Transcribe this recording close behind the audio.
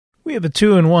We have a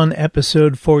 2-in-1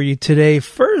 episode for you today.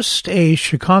 First, a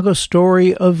Chicago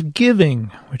story of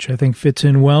giving, which I think fits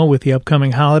in well with the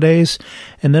upcoming holidays.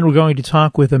 And then we're going to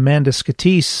talk with Amanda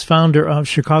Scotese, founder of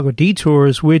Chicago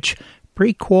Detours, which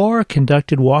pre-war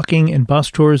conducted walking and bus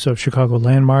tours of Chicago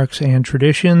landmarks and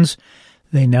traditions.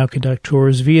 They now conduct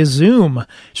tours via Zoom.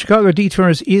 Chicago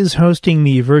Detours is hosting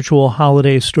the virtual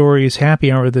Holiday Stories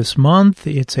Happy Hour this month.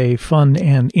 It's a fun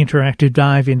and interactive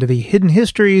dive into the hidden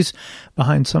histories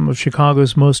behind some of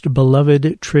Chicago's most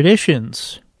beloved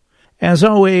traditions. As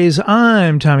always,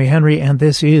 I'm Tommy Henry, and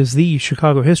this is the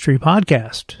Chicago History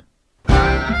Podcast.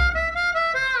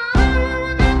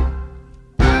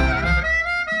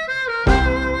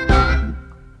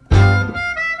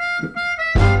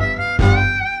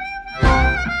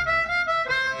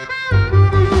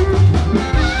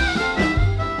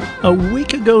 A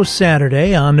week ago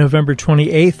Saturday, on November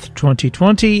 28th,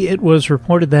 2020, it was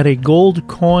reported that a gold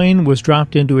coin was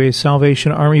dropped into a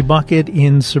Salvation Army bucket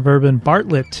in suburban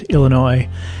Bartlett, Illinois,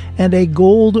 and a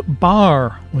gold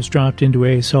bar was dropped into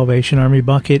a Salvation Army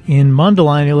bucket in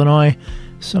Mundelein, Illinois,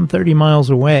 some 30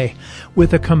 miles away.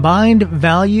 With a combined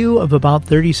value of about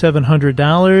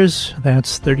 $3,700,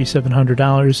 that's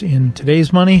 $3,700 in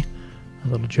today's money. A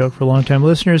little joke for long-time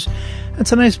listeners.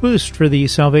 That's a nice boost for the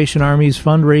Salvation Army's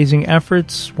fundraising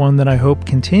efforts, one that I hope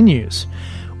continues.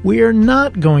 We are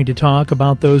not going to talk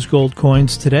about those gold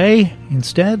coins today.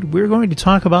 Instead, we're going to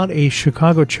talk about a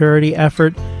Chicago charity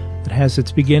effort that has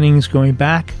its beginnings going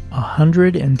back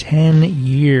 110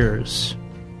 years.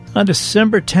 On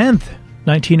December 10th,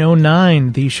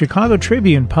 1909, the Chicago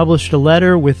Tribune published a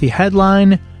letter with the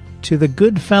headline, "To the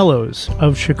Goodfellows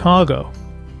of Chicago."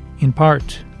 In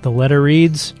part, the letter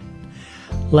reads,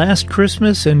 "Last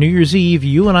Christmas and New Year's Eve,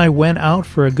 you and I went out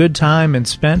for a good time and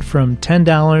spent from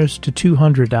 $10 to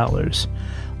 $200.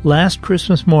 Last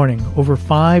Christmas morning, over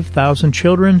 5,000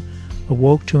 children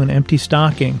awoke to an empty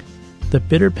stocking, the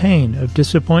bitter pain of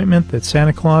disappointment that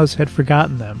Santa Claus had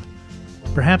forgotten them.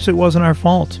 Perhaps it wasn't our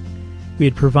fault. We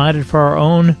had provided for our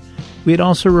own. We had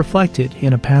also reflected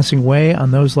in a passing way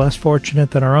on those less fortunate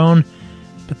than our own,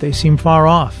 but they seemed far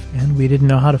off, and we didn't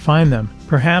know how to find them.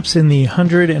 Perhaps in the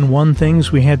 101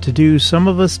 things we had to do, some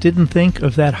of us didn't think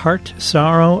of that heart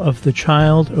sorrow of the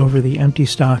child over the empty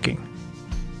stocking."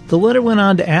 The letter went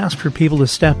on to ask for people to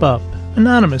step up,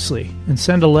 anonymously, and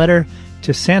send a letter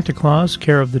to Santa Claus,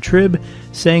 care of the Trib,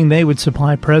 saying they would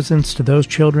supply presents to those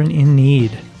children in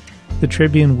need. The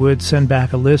Tribune would send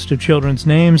back a list of children's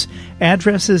names,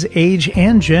 addresses, age,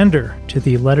 and gender to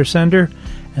the letter sender,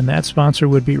 and that sponsor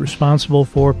would be responsible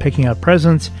for picking out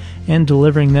presents and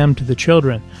delivering them to the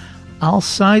children. I'll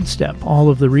sidestep all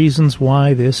of the reasons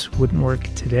why this wouldn't work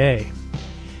today.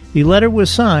 The letter was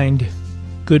signed,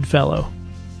 Goodfellow.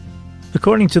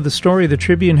 According to the story, the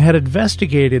Tribune had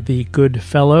investigated the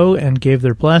Goodfellow and gave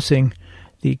their blessing.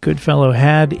 The Goodfellow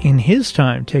had, in his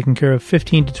time, taken care of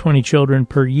 15 to 20 children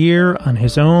per year on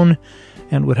his own,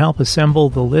 and would help assemble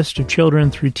the list of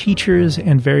children through teachers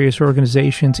and various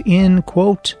organizations in,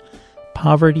 quote,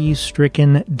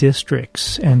 poverty-stricken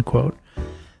districts, end quote.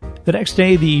 The next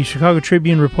day, the Chicago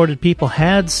Tribune reported people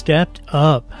had stepped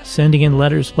up, sending in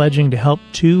letters pledging to help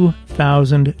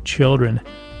 2,000 children.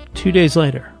 2 days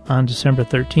later, on December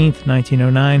 13th,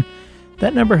 1909,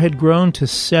 that number had grown to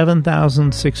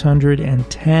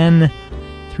 7,610.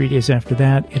 3 days after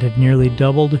that, it had nearly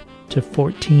doubled to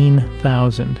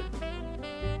 14,000.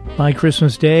 By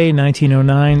Christmas Day,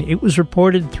 1909, it was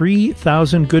reported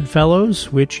 3,000 Goodfellows,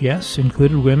 which, yes,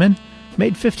 included women,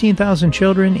 made 15,000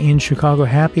 children in Chicago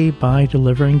happy by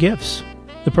delivering gifts.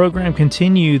 The program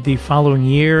continued the following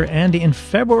year, and in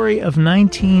February of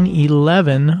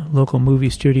 1911, local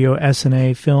movie studio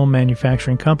Essanay Film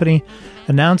Manufacturing Company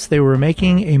announced they were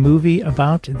making a movie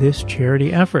about this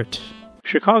charity effort.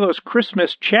 Chicago's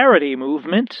Christmas charity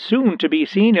movement, soon to be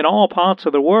seen in all parts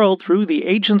of the world through the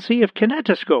agency of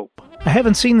Kinetoscope. I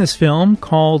haven't seen this film,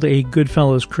 called A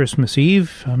Goodfellow's Christmas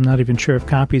Eve. I'm not even sure if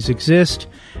copies exist,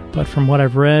 but from what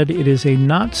I've read, it is a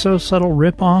not-so-subtle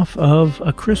rip-off of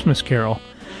A Christmas Carol.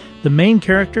 The main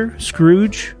character,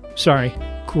 Grouch,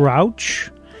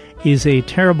 is a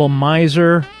terrible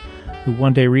miser who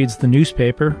one day reads the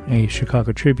newspaper, a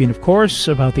Chicago Tribune, of course,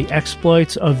 about the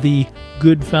exploits of the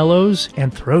Goodfellows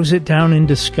and throws it down in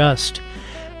disgust.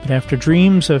 But after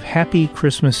dreams of happy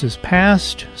Christmases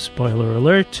past, spoiler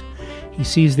alert, he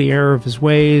sees the error of his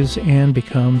ways and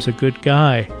becomes a good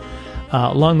guy.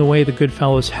 Along the way, the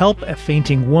Goodfellows help a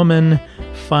fainting woman,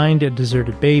 find a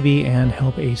deserted baby, and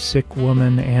help a sick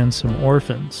woman and some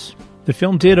orphans. The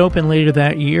film did open later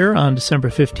that year on December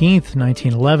 15th,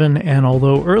 1911, and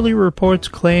although early reports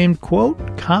claimed,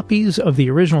 quote, copies of the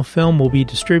original film will be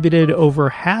distributed over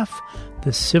half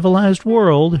the civilized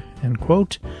world, end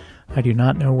quote, I do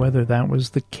not know whether that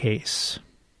was the case.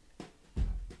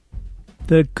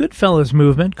 The Goodfellows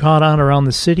movement caught on around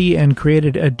the city and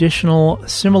created additional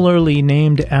similarly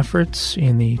named efforts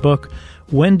in the book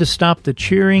When to Stop the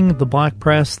Cheering, the Black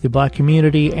Press, the Black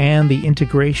Community, and the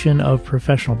Integration of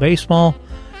Professional Baseball.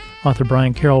 Author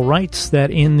Brian Carroll writes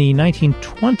that in the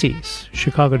 1920s,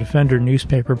 Chicago Defender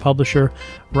newspaper publisher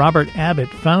Robert Abbott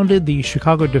founded the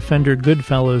Chicago Defender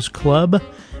Goodfellows Club,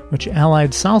 which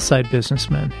allied Southside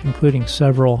businessmen, including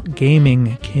several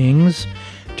gaming kings,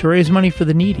 to raise money for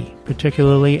the needy,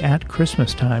 particularly at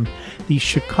Christmas time. The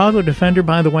Chicago Defender,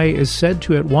 by the way, is said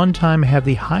to at one time have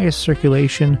the highest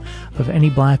circulation of any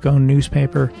black-owned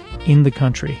newspaper in the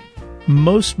country.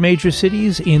 Most major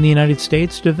cities in the United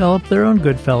States developed their own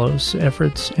Goodfellows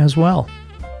efforts as well.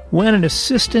 When an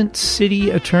assistant city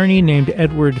attorney named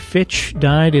Edward Fitch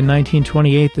died in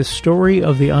 1928, the story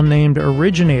of the unnamed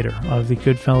originator of the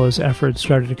Goodfellows effort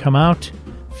started to come out.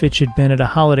 Fitch had been at a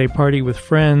holiday party with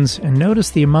friends and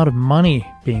noticed the amount of money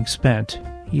being spent.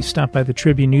 He stopped by the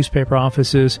Tribune newspaper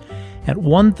offices at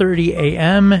 1:30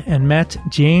 a.m. and met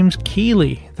James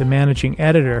Keeley, the managing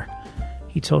editor.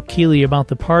 He told Keeley about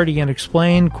the party and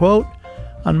explained, quote,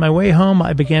 on my way home,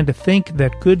 I began to think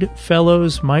that good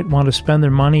fellows might want to spend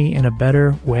their money in a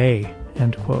better way,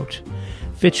 end quote.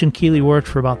 Fitch and Keeley worked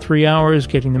for about 3 hours,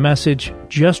 getting the message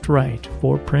just right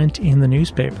for print in the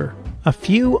newspaper. A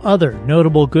few other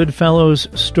notable Goodfellows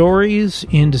stories.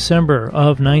 In December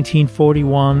of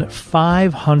 1941,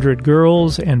 500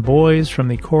 girls and boys from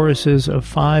the choruses of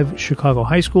 5 Chicago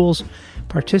high schools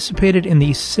participated in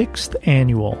the 6th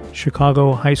annual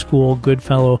Chicago High School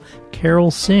Goodfellow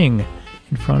Carol Sing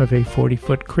in front of a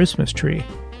 40-foot Christmas tree.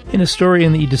 In a story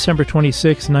in the December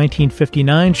 26,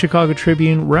 1959 Chicago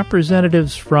Tribune,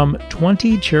 representatives from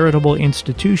 20 charitable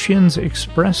institutions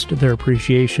expressed their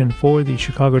appreciation for the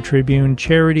Chicago Tribune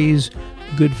Charities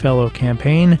Goodfellow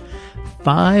campaign.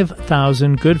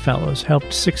 5,000 Goodfellows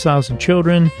helped 6,000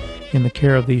 children in the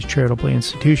care of these charitable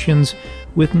institutions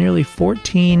with nearly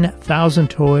 14,000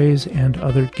 toys and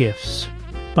other gifts.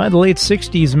 By the late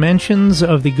 60s, mentions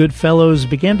of the Goodfellows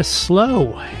began to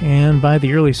slow, and by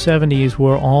the early 70s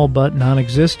were all but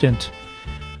non-existent.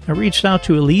 I reached out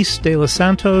to Elise de los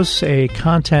Santos, a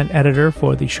content editor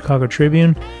for the Chicago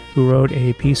Tribune, who wrote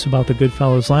a piece about the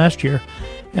Goodfellows last year,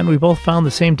 and we both found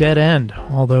the same dead end,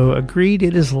 although agreed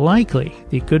it is likely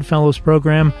the Goodfellows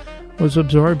program was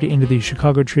absorbed into the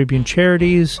Chicago Tribune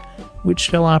Charities, which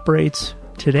still operates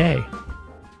today.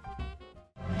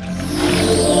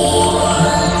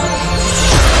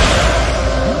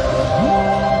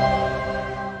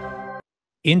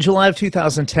 In July of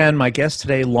 2010, my guest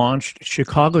today launched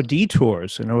Chicago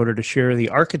Detours in order to share the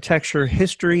architecture,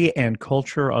 history, and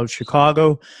culture of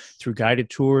Chicago through guided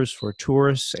tours for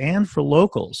tourists and for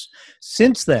locals.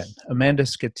 Since then, Amanda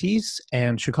Scotese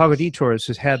and Chicago Detours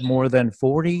has had more than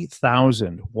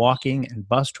 40,000 walking and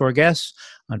bus tour guests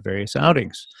on various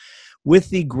outings. With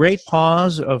the great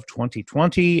pause of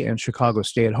 2020 and Chicago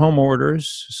stay-at-home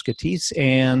orders, Scotese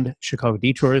and Chicago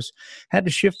Detours had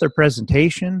to shift their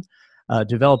presentation,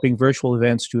 developing virtual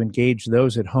events to engage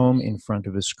those at home in front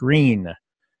of a screen.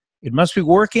 It must be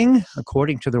working.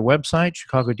 According to their website,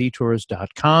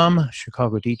 chicagodetours.com,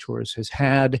 Chicago Detours has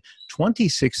had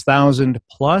 26,000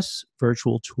 plus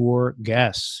virtual tour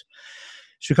guests.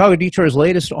 Chicago Detours'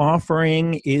 latest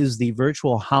offering is the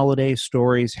virtual Holiday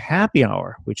Stories Happy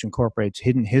Hour, which incorporates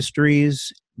hidden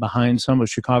histories behind some of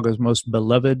Chicago's most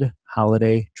beloved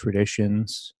holiday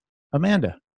traditions.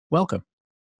 Amanda, welcome.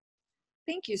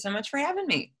 Thank you so much for having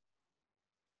me.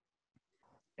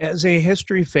 As a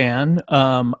history fan,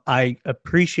 I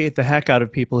appreciate the heck out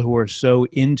of people who are so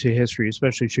into history,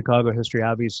 especially Chicago history,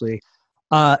 obviously.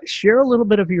 Share a little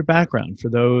bit of your background for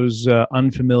those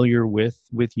unfamiliar with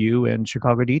you and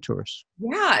Chicago Detours.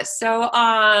 Yeah, so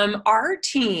our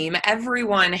team,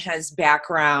 everyone has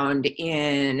background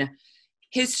in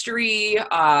history,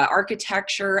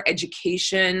 architecture,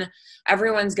 education.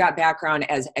 Everyone's got background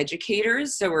as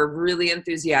educators, so we're really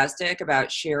enthusiastic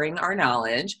about sharing our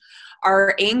knowledge.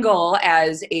 Our angle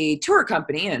as a tour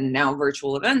company and now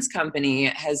virtual events company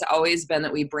has always been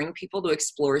that we bring people to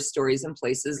explore stories and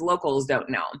places locals don't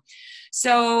know.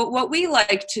 So what we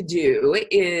like to do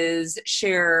is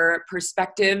share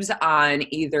perspectives on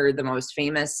either the most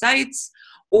famous sites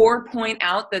or point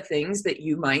out the things that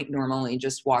you might normally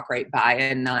just walk right by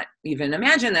and not even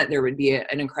imagine that there would be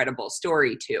an incredible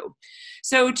story to.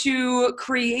 So to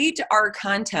create our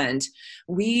content,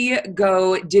 we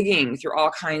go digging through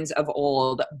all kinds of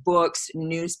old books,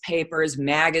 newspapers,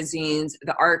 magazines,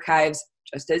 the archives,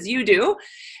 just as you do,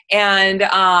 and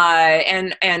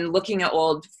looking at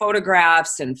old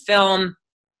photographs and film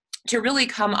to really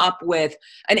come up with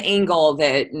an angle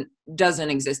that doesn't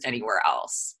exist anywhere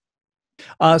else.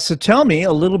 So tell me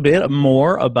a little bit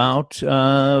more about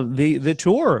the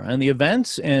tour and the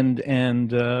events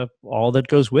and all that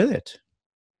goes with it.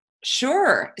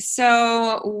 Sure.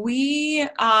 So we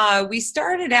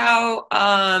started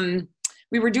out.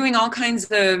 We were doing all kinds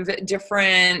of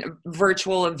different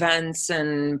virtual events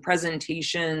and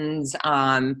presentations.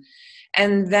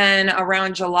 And then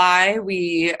around July,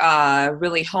 we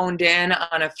really honed in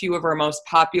on a few of our most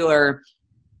popular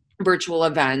virtual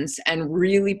events and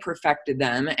really perfected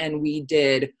them. And we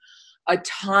did a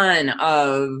ton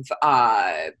of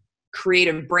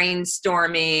creative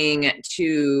brainstorming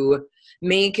to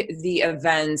make the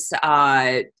events,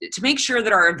 to make sure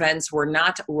that our events were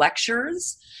not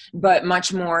lectures, but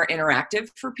much more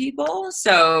interactive for people.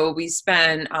 So we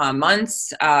spent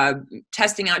months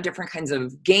testing out different kinds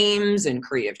of games and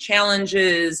creative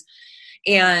challenges.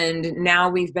 And now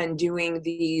we've been doing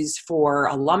these for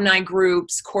alumni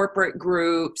groups, corporate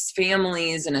groups,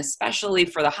 families, and especially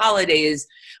for the holidays,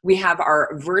 we have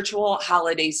our virtual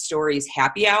holiday stories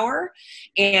happy hour.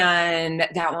 And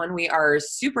that one we are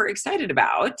super excited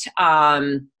about.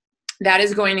 That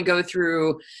is going to go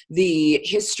through the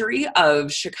history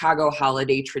of Chicago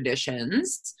holiday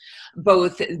traditions,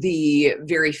 both the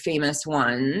very famous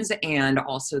ones and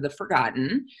also the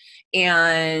forgotten.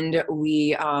 And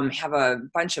we have a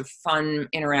bunch of fun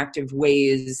interactive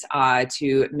ways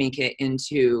to make it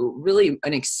into really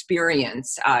an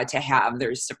experience to have.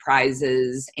 There's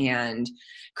surprises and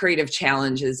creative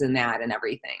challenges in that and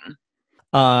everything.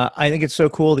 I think it's so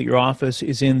cool that your office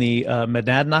is in the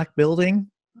Monadnock building.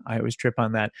 I always trip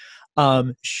on that.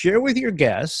 Share with your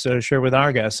guests, so share with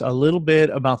our guests, a little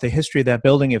bit about the history of that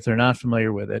building if they're not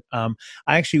familiar with it. I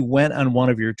actually went on one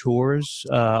of your tours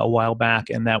a while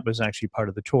back, and that was actually part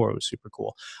of the tour. It was super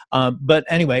cool. But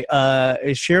anyway,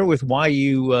 share with why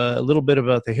you a little bit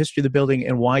about the history of the building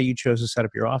and why you chose to set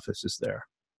up your offices there.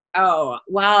 Oh,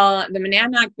 well, the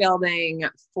Monadnock building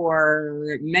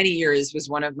for many years was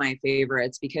one of my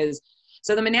favorites because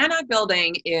so the Monadnock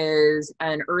building is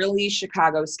an early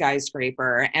Chicago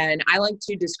skyscraper, and I like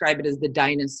to describe it as the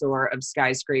dinosaur of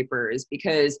skyscrapers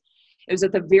because it was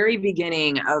at the very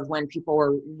beginning of when people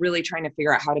were really trying to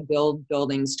figure out how to build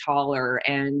buildings taller,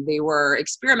 and they were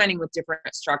experimenting with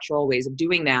different structural ways of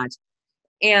doing that.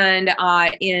 And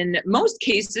in most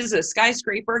cases, a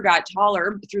skyscraper got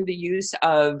taller through the use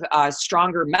of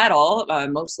stronger metal,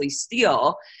 mostly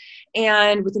steel.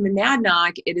 And with the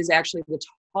Monadnock, it is actually the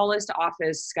tallest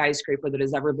office skyscraper that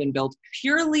has ever been built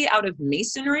purely out of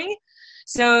masonry.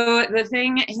 So the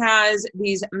thing has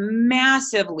these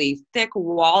massively thick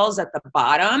walls at the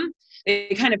bottom. They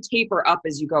kind of taper up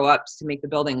as you go up to make the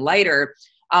building lighter.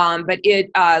 But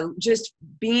it just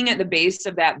being at the base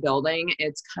of that building,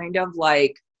 it's kind of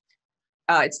like,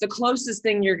 it's the closest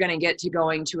thing you're going to get to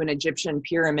going to an Egyptian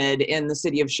pyramid in the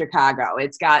city of Chicago.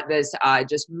 It's got this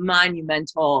just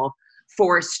monumental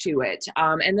force to it.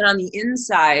 And then on the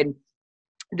inside,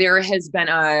 there has been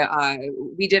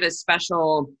we did a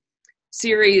special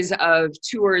series of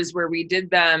tours where we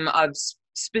did them of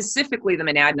specifically the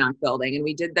Monadnock building, and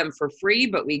we did them for free,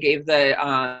 but we gave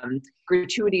the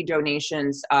gratuity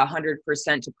donations 100%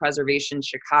 to Preservation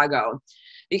Chicago,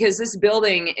 because this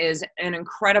building is an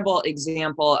incredible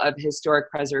example of historic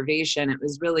preservation. It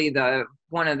was really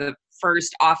one of the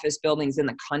first office buildings in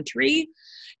the country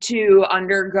to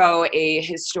undergo a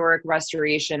historic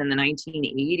restoration in the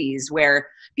 1980s, where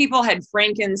people had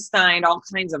Frankenstein all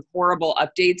kinds of horrible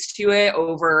updates to it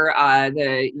over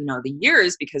the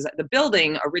years, because the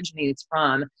building originates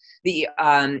from the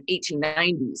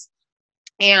 1890s.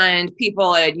 And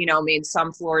people had, made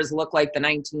some floors look like the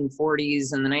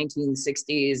 1940s and the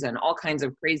 1960s and all kinds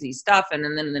of crazy stuff. And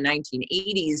then in the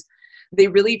 1980s, they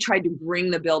really tried to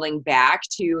bring the building back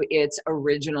to its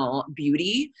original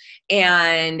beauty.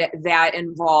 And that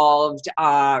involved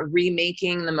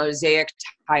remaking the mosaic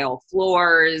tile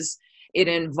floors. It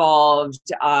involved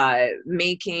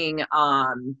making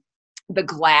the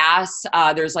glass.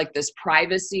 There's like this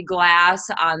privacy glass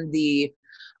on the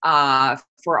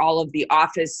for all of the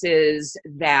offices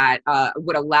that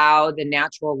would allow the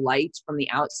natural light from the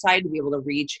outside to be able to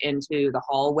reach into the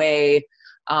hallway.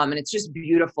 And it's just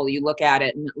beautiful. You look at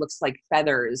it and it looks like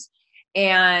feathers.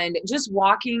 And just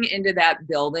walking into that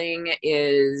building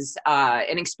is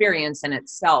an experience in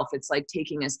itself. It's like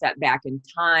taking a step back in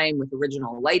time with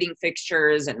original lighting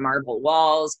fixtures and marble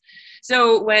walls.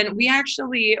 So when we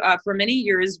actually, for many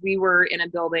years, we were in a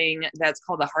building that's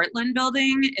called the Heartland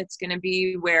Building. It's going to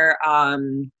be where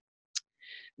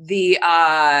the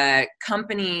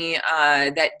company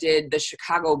that did the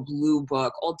Chicago Blue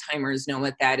Book, old timers know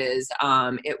what that is.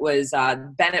 It was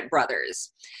Bennett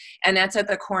Brothers. And that's at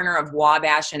the corner of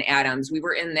Wabash and Adams. We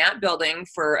were in that building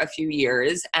for a few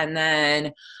years. And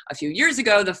then a few years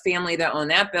ago, the family that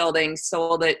owned that building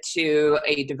sold it to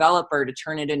a developer to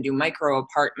turn it into micro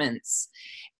apartments.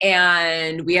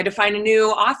 And we had to find a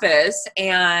new office.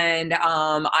 And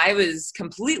I was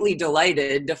completely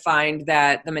delighted to find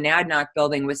that the Monadnock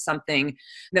building was something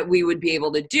that we would be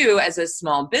able to do as a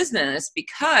small business,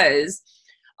 because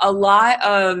a lot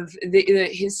of the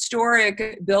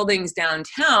historic buildings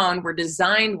downtown were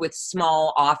designed with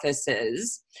small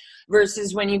offices,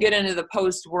 versus when you get into the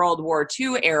post-World War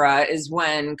II era is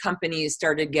when companies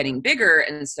started getting bigger.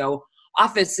 And so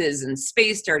offices and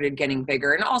space started getting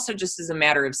bigger. And also just as a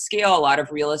matter of scale, a lot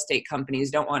of real estate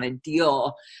companies don't want to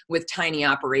deal with tiny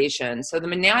operations. So the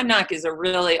Monadnock is a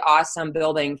really awesome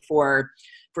building for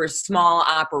small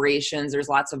operations. There's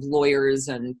lots of lawyers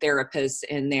and therapists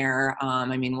in there.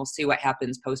 I mean, we'll see what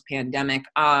happens post-pandemic.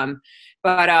 But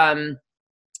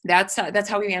that's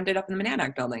how we ended up in the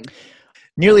Monadnock building.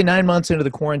 Nearly 9 months into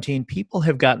the quarantine, people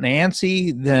have gotten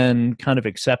antsy, then kind of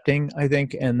accepting, I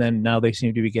think, and then now they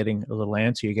seem to be getting a little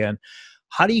antsy again.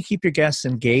 How do you keep your guests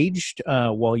engaged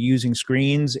while using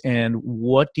screens, and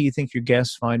what do you think your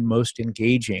guests find most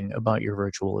engaging about your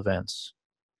virtual events?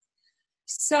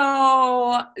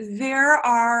 So there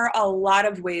are a lot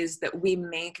of ways that we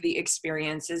make the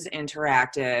experiences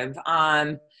interactive.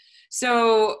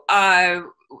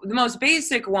 The most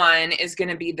basic one is going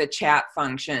to be the chat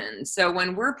function. So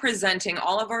when we're presenting,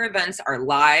 all of our events are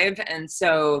live. And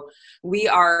so we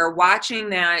are watching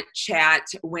that chat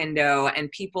window,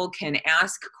 and people can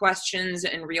ask questions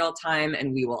in real time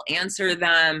and we will answer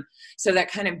them. So that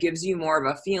kind of gives you more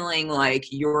of a feeling like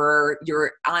you're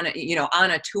on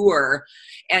a tour,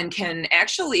 and can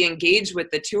actually engage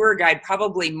with the tour guide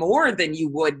probably more than you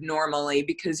would normally,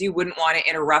 because you wouldn't want to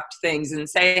interrupt things and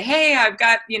say, hey, I've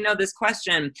got, this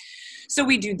question. So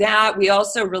we do that. We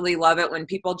also really love it when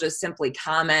people just simply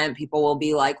comment. People will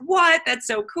be like, what? That's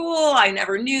so cool. I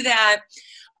never knew that.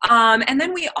 And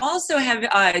then we also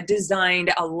have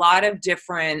designed a lot of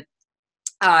different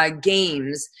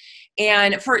games.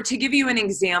 And to give you an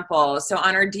example, so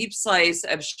on our Deep Slice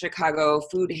of Chicago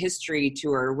Food History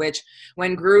Tour, which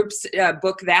when groups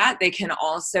book that, they can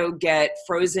also get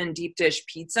frozen deep dish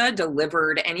pizza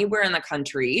delivered anywhere in the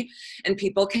country, and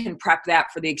people can prep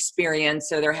that for the experience.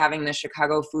 So they're having the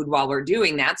Chicago food while we're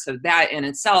doing that. So that in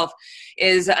itself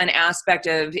is an aspect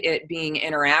of it being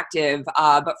interactive.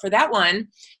 But for that one,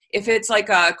 if it's like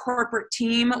a corporate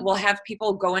team, we'll have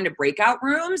people go into breakout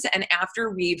rooms, and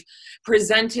after we've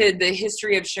presented the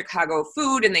history of Chicago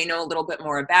food and they know a little bit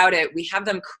more about it, we have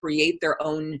them create their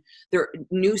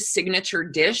new signature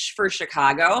dish for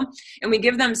Chicago. And we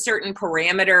give them certain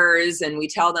parameters, and we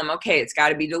tell them, okay, it's got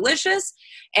to be delicious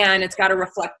and it's got to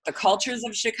reflect the cultures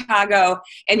of Chicago,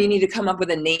 and you need to come up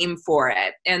with a name for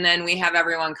it. And then we have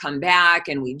everyone come back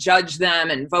and we judge them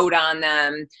and vote on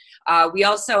them. We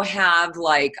also have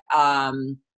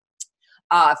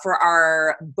for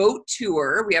our boat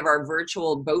tour, we have our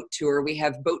virtual boat tour. We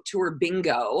have boat tour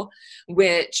bingo,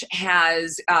 which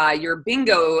has your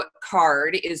bingo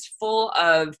card is full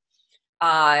of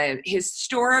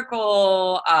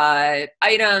historical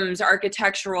items,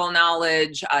 architectural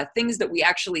knowledge, things that we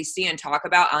actually see and talk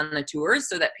about on the tours,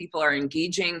 so that people are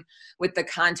engaging with the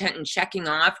content and checking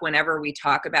off whenever we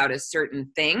talk about a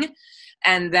certain thing.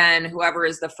 And then whoever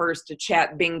is the first to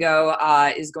chat bingo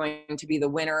is going to be the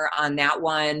winner on that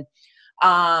one.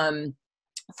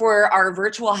 For our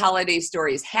virtual holiday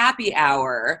stories happy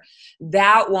hour,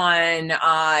 that one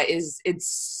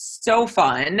it's so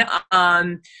fun.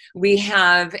 We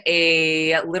have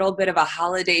a little bit of a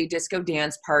holiday disco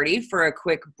dance party for a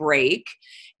quick break.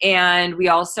 And we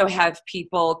also have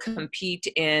people compete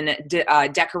in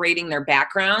decorating their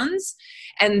backgrounds.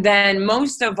 And then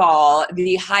most of all,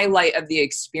 the highlight of the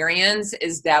experience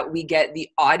is that we get the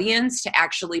audience to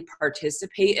actually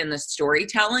participate in the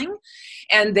storytelling.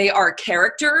 and they are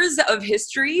characters of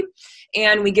history.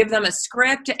 And we give them a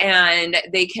script, and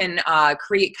they can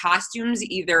create costumes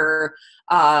either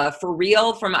for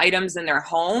real from items in their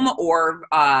home, or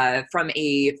from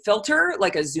a filter,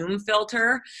 like a Zoom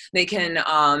filter. They can,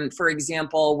 for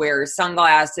example, wear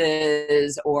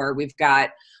sunglasses, or we've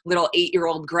got little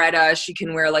 8-year-old Greta. She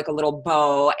can wear like a little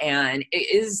bow, and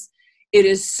it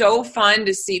is so fun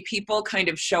to see people kind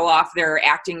of show off their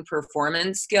acting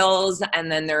performance skills, and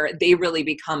then they really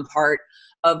become part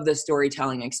of the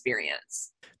storytelling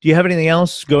experience. Do you have anything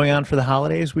else going on for the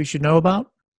holidays we should know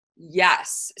about?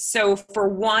 Yes. So for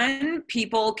one,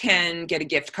 people can get a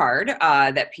gift card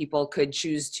that people could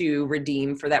choose to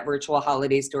redeem for that virtual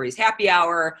Holiday Stories happy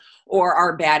hour, or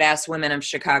our Badass Women of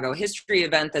Chicago History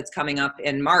event that's coming up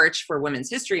in March for Women's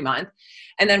History Month.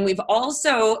 And then we've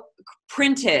also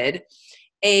printed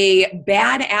a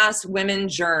badass women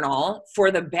journal for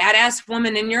the badass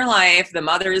woman in your life, the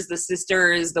mothers, the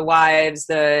sisters, the wives,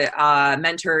 the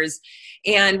mentors.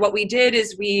 And what we did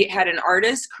is we had an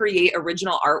artist create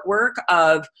original artwork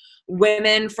of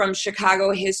women from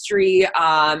Chicago history,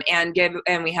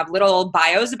 and we have little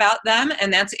bios about them,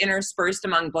 and that's interspersed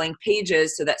among blank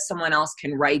pages so that someone else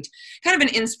can write kind of an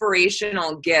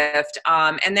inspirational gift.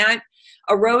 And that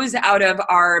arose out of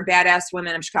our Badass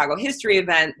Women of Chicago History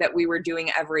event that we were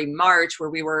doing every March,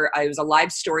 where it was a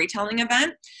live storytelling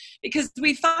event. Because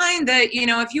we find that,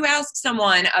 if you ask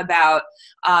someone about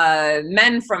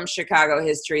men from Chicago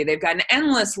history, they've got an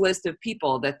endless list of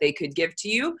people that they could give to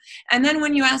you. And then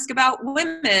when you ask about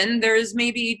women, there's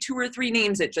maybe 2 or 3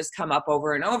 names that just come up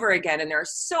over and over again. And there are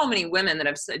so many women that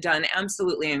have done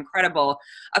absolutely incredible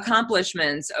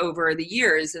accomplishments over the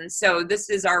years. And so this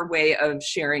is our way of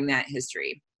sharing that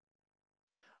history.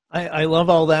 I love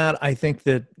all that. I think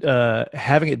that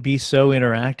having it be so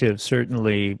interactive,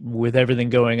 certainly with everything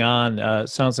going on,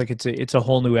 sounds like it's a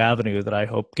whole new avenue that I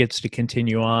hope gets to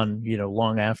continue on,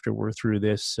 long after we're through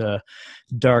this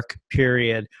dark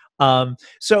period. And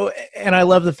I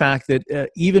love the fact that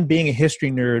even being a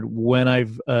history nerd, when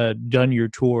I've done your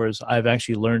tours, I've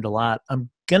actually learned a lot. I'm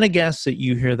going to guess that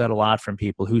you hear that a lot from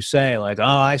people who say like, oh,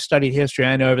 I studied history,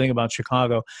 I know everything about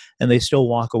Chicago, and they still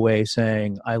walk away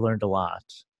saying, I learned a lot.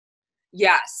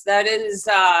 Yes, that is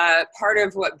part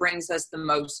of what brings us the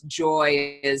most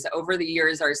joy. Is over the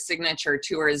years, our signature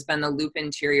tour has been the Loop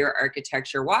Interior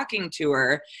Architecture Walking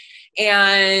Tour.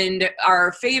 And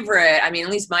our favorite, at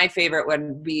least my favorite,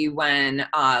 would be when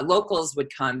locals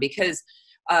would come, because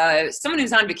someone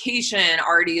who's on vacation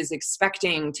already is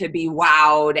expecting to be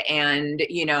wowed, and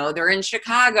they're in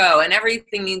Chicago and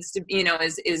everything needs to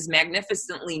is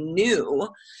magnificently new.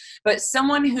 But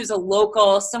someone who's a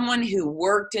local, someone who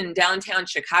worked in downtown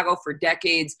Chicago for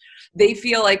decades, they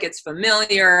feel like it's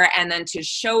familiar. And then to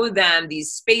show them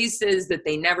these spaces that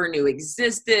they never knew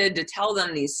existed, to tell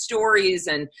them these stories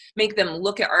and make them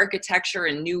look at architecture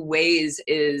in new ways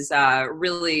is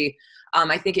really,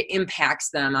 I think it impacts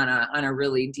them on a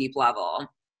really deep level.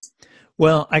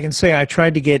 Well, I can say I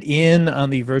tried to get in on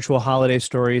the virtual Holiday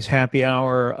Stories happy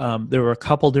hour. There were a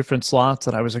couple different slots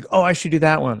that I was like, oh, I should do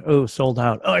that one. Oh, sold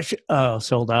out. Oh,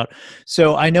 sold out.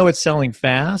 So I know it's selling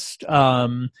fast.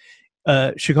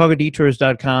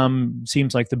 ChicagoDetours.com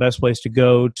seems like the best place to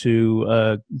go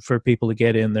to for people to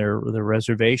get in their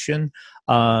reservation.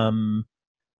 Are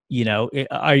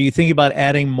you thinking about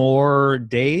adding more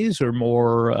days or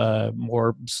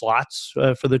more slots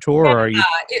for the tour, or are you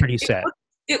pretty set?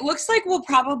 It looks like we'll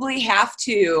probably have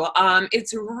to.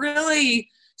 It's really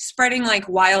spreading like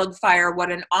wildfire what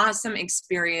an awesome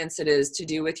experience it is to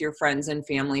do with your friends and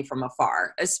family from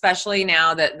afar, especially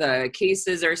now that the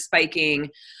cases are spiking.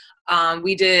 On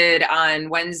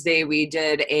Wednesday, we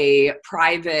did a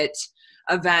private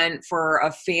event for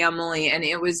a family, and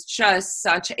it was just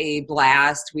such a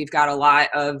blast. We've got a lot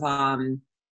of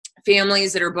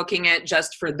families that are booking it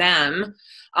just for them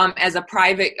as a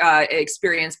private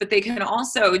experience, but they can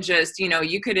also just,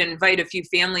 you could invite a few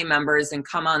family members and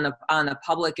come on the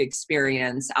public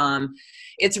experience.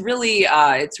 It's really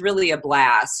a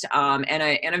blast,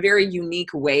 and a very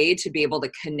unique way to be able to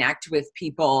connect with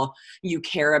people you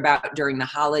care about during the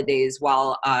holidays,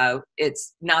 while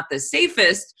it's not the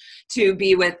safest to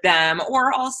be with them,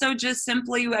 or also just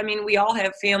simply, we all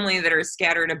have family that are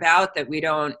scattered about that we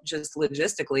don't just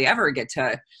logistically ever get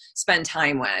to spend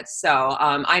time with. So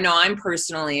I know I'm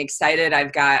personally excited.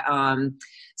 I've got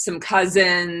some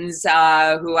cousins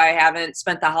who I haven't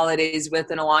spent the holidays with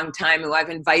in a long time, who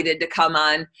I've invited to come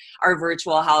on our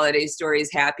virtual Holiday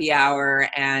Stories happy hour.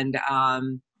 And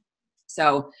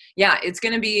so, yeah, it's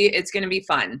going to be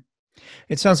fun.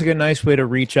 It sounds like a nice way to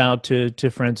reach out to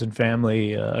friends and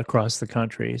family across the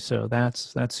country. So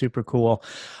that's super cool.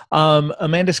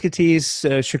 Amanda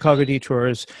Scotese, Chicago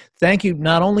Detours. Thank you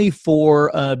not only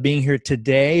for being here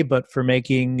today, but for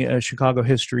making Chicago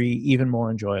history even more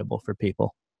enjoyable for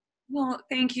people. Well,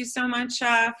 thank you so much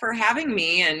for having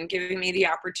me and giving me the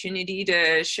opportunity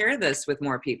to share this with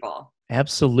more people.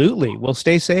 Absolutely. Well,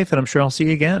 stay safe, and I'm sure I'll see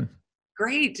you again.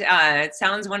 Great. It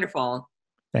sounds wonderful.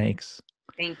 Thanks.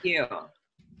 Thank you.